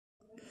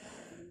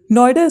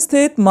नोएडा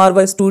स्थित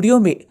मारवा स्टूडियो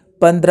में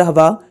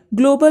 15वां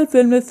global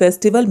film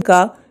festival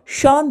का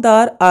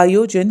शानदार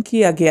आयोजन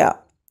किया गया,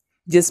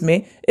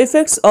 जिसमें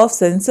effects of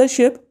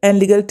censorship and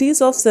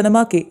legalities of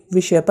cinema के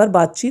विषय पर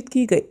बातचीत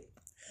की गई।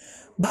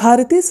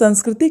 भारतीय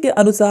संस्कृति के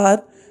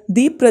अनुसार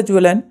दीप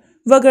प्रज्वलन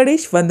व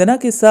गणेश वंदना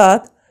के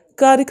साथ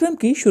कार्यक्रम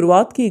की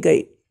शुरुआत की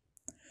गई।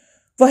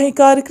 वहीं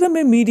कार्यक्रम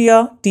में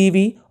मीडिया,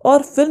 टीवी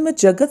और फिल्म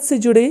जगत से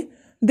जुड़े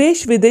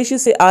देश विदेश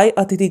से आए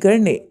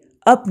अतिथिगण ने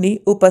अपनी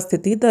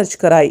उपस्थिति दर्ज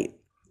कराई।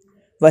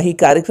 वहीं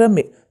कार्यक्रम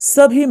में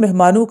सभी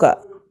मेहमानों का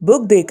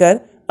बुक देकर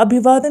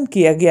अभिवादन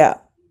किया गया।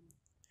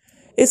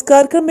 इस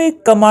कार्यक्रम में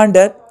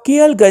कमांडर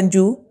क्याव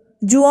गंजू,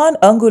 जुआन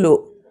अंगुलो,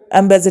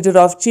 ambassador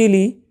of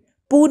chilli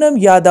Poonam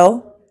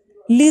Yadav,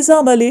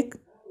 Lisa Malik,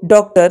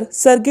 doctor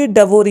Sergei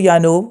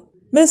डवोरियानोव,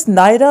 miss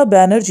Naira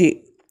Banerjee,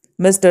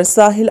 mister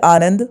Sahil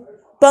Anand,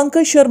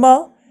 Pankaj Sharma,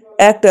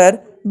 actor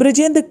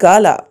Brijendra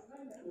काला,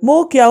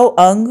 क्याव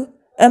अंग,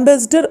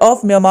 ambassador of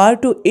Myanmar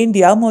to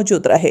India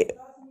मौजूद रहे।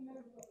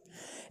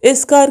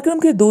 इस कार्यक्रम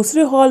के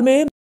दूसरे हॉल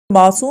में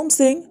मासूम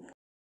Singh,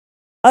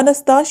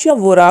 Anastasia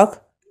वोराख,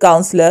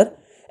 counsellor,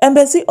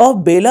 embassy of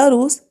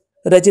Belarus,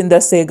 Rajinder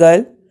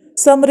Sehgal,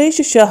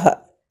 Samaresh Shah,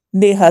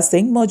 Neha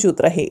Singh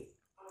मौजूद रहे।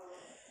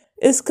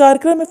 इस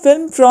कार्यक्रम में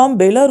फिल्म फ्रॉम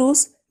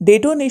बेलारूस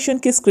डेटोनेशन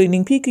की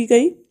स्क्रीनिंग भी की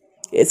गई।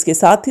 इसके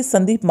साथ ही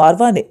संदीप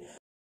मारवा ने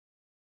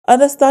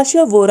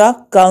Anastasia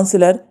वोराख,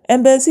 counsellor,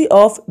 embassy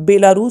of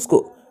Belarus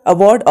को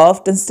अवार्ड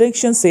ऑफ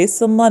डिस्टिंक्शन से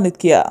सम्मानित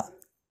किया।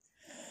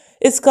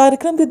 इस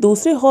कार्यक्रम के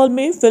दूसरे हॉल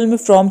में फिल्म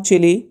फ्रॉम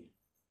चिली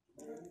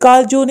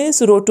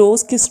कालजोनेस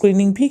रोटोस की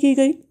स्क्रीनिंग भी की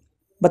गई।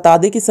 बता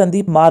दें कि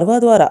संदीप मारवा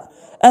द्वारा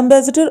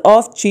ambassador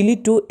of chilli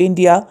to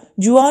India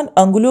जुआन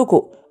अंगुलो को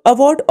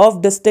अवार्ड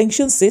ऑफ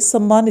डिस्टिंक्शन से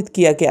सम्मानित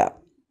किया गया।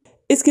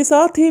 इसके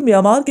साथ ही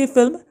म्यांमार की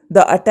फिल्म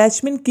द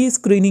अटैचमेंट की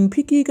स्क्रीनिंग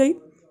भी की गई,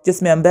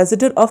 जिसमें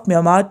ambassador of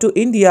Myanmar to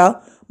India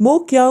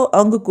क्याव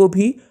अंग को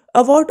भी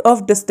अवार्ड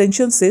ऑफ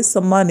डिस्टिंक्शन से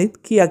सम्मानित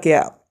किया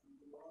गया।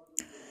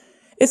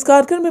 इस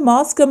कार्यक्रम में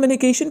मास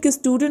कम्युनिकेशन के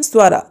स्टूडेंट्स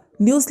द्वारा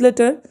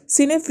न्यूज़लेटर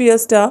सिने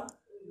फिएस्टा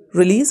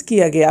रिलीज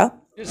किया गया।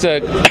 It's a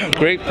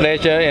great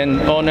pleasure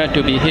and honor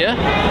to be here,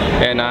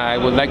 and I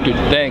would like to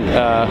thank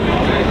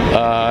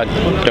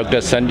Dr.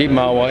 Sandeep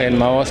Marwa and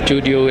Marwa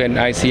Studio and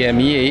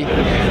ICMEA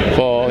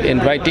for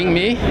inviting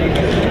me.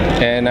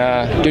 And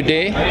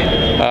today,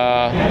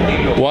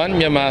 one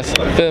Myanmar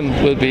film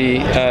will be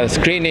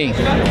screening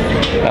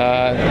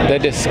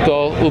that is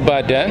called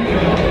Ubadan,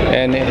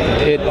 and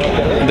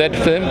that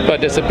film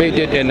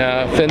participated in a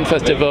film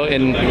festival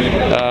in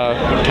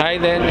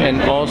Thailand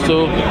and also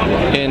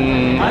in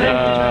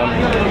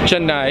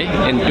Chennai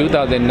in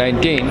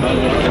 2019.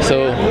 So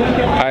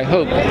I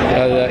hope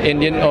the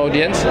Indian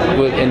audience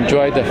will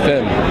enjoy the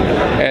film.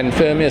 And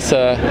film is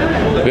a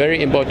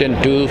very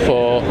important tool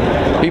for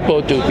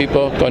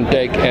people-to-people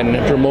contact and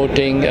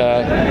promoting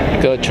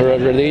cultural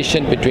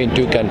relation between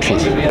two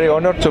countries. Very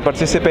honored to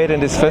participate in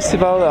this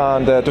festival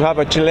and to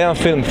have a Chilean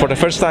film for the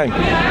first time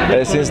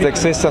since the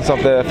existence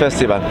of the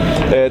festival.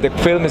 The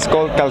film is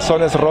called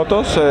Calzones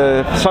Rotos,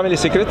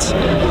 Family Secrets,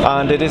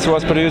 and this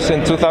was produced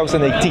in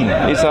 2018.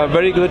 It's a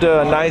very good,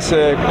 nice,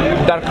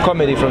 dark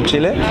comedy from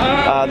Chile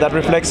that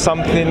reflects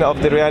something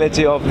of the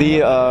reality of the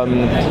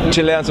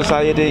Chilean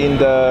society in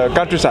the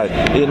countryside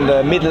in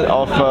the middle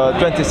of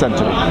 20th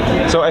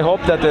century. So I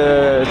hope that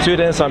the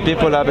students and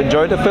people have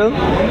enjoyed the film.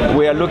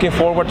 We are looking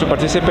forward to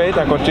participate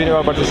and continue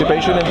our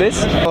participation in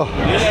this.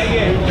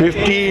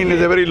 15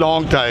 is a very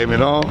long time,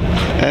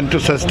 and to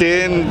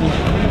sustain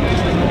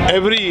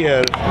every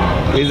year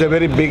is a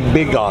very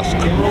big ask.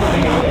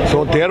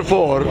 So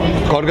therefore,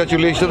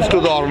 congratulations to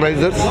the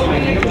organizers,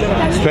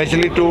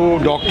 especially to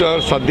Dr.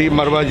 Sandeep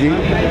Marwa ji.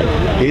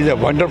 He is a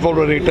wonderful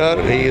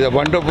narrator, he is a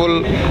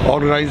wonderful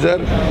organizer,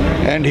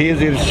 and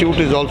his institute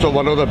is also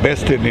one of the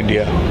best in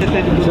India.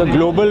 The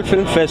Global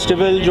Film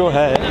Festival जो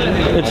है,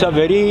 it's a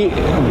very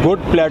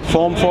good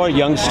platform for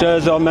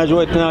youngsters. और मैं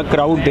जो इतना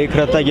crowd देख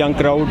रहा था, young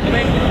crowd,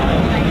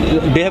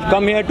 they have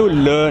come here to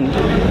learn.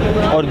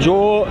 और जो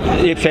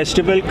ये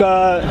फेस्टिवल का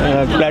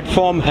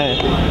प्लेटफॉर्म है,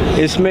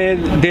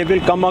 इसमें they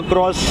will come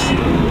across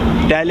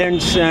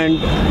talents and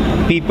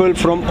people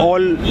from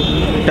all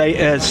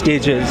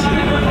stages,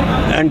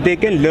 and they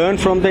can learn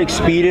from the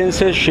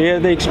experiences, share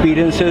the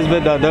experiences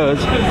with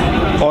others,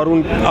 और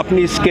उन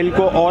अपनी skill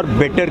को और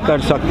बेटर कर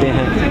सकते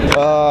हैं।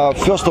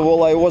 First of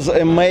all, I was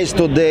amazed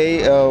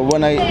today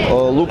when I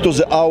look to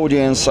the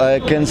audience. I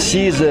can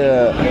see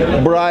the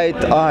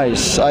bright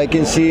eyes, I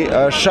can see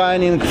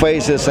shining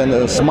faces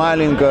and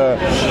smiling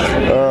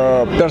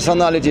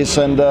personalities,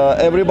 and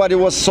everybody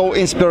was so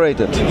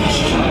inspired.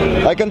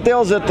 I can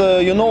tell that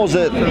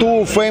the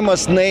two famous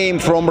famous name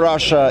from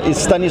Russia is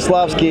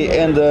Stanislavski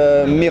and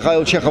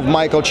Mikhail Chekhov,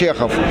 Michael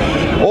Chekhov.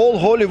 All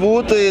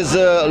Hollywood is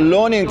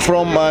learning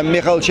from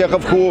Mikhail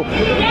Chekhov, who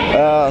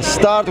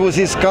start with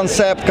his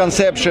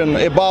conception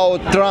about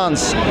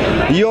trance,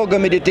 yoga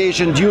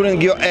meditation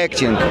during your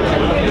acting.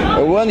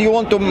 When you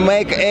want to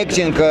make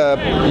acting,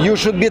 you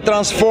should be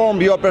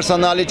transform your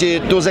personality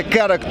to the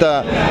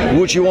character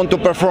which you want to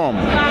perform.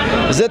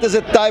 That is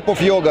a type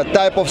of yoga,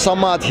 type of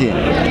samadhi.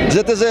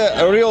 That is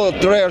a real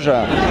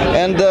treasure.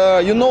 And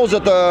you know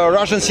that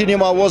Russian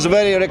cinema was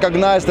very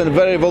recognized and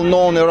very well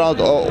known around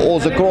all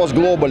the cross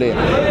globally.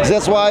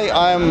 That's why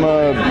I'm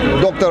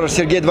Dr.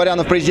 Sergey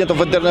Dvoryanov, President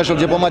of International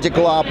Diplomatic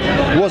Club,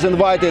 was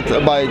invited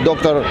by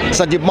Dr.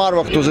 Sandeep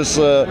Marwak to this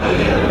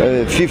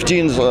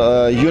 15th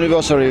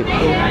anniversary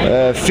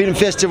film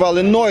festival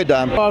in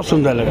Noida. बहुत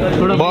सुंदर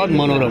लगा, बहुत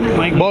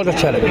मनोरम, बहुत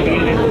अच्छा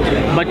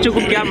लगा। बच्चों को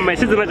क्या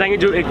मैसेज देना चाहेंगे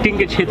जो एक्टिंग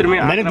के क्षेत्र में?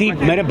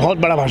 मैंने बहुत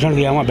बड़ा भाषण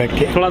दिया वहाँ बैठ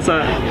के, थोड़ा सा,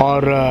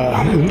 और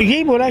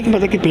यही बोला कि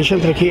मतलब कि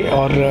पेशेंस रखिए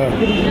और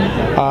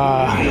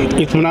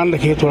इत्मीनान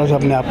रखिए, थोड़ा सा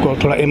अपने आप को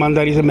थोड़ा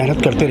ईमानदारी से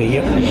मेहनत करते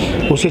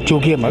रहिए, उसे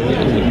चूकिए मत,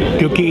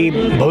 क्योंकि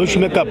भविष्य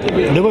में कब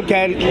देखो क्या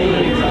है,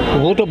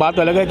 वो तो बात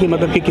अलग है कि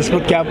मतलब कि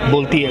किस्मत क्या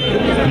बोलती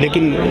है,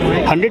 लेकिन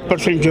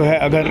 100% जो है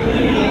अगर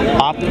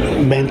आप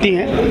मेहनती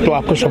हैं तो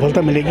आपको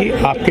सफलता मिलेगी।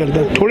 आपके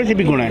अंदर थोड़े से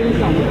भी गुण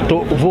हैं तो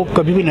वो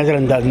कभी भी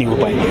नज़रअंदाज नहीं हो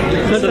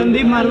पाएंगे।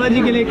 संदीप मारवा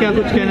जी के लिए क्या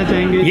कुछ कहना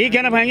चाहेंगे? यही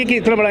कहना पाएंगे कि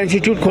इतना बड़ा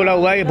इंस्टीट्यूट खोला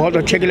हुआ है, ये बहुत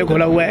अच्छे के लिए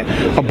खोला हुआ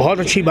है और बहुत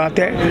अच्छी बात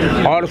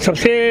है। और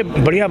सबसे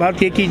बढ़िया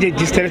बात ये कि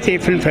जिस तरह से ये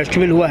फिल्म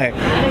फेस्टिवल हुआ है,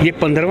 ये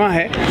 15वां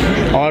है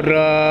और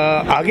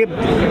आगे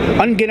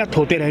अनगिनत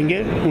होते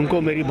रहेंगे।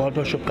 उनको मेरी बहुत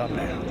बहुत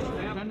शुभकामनाएं।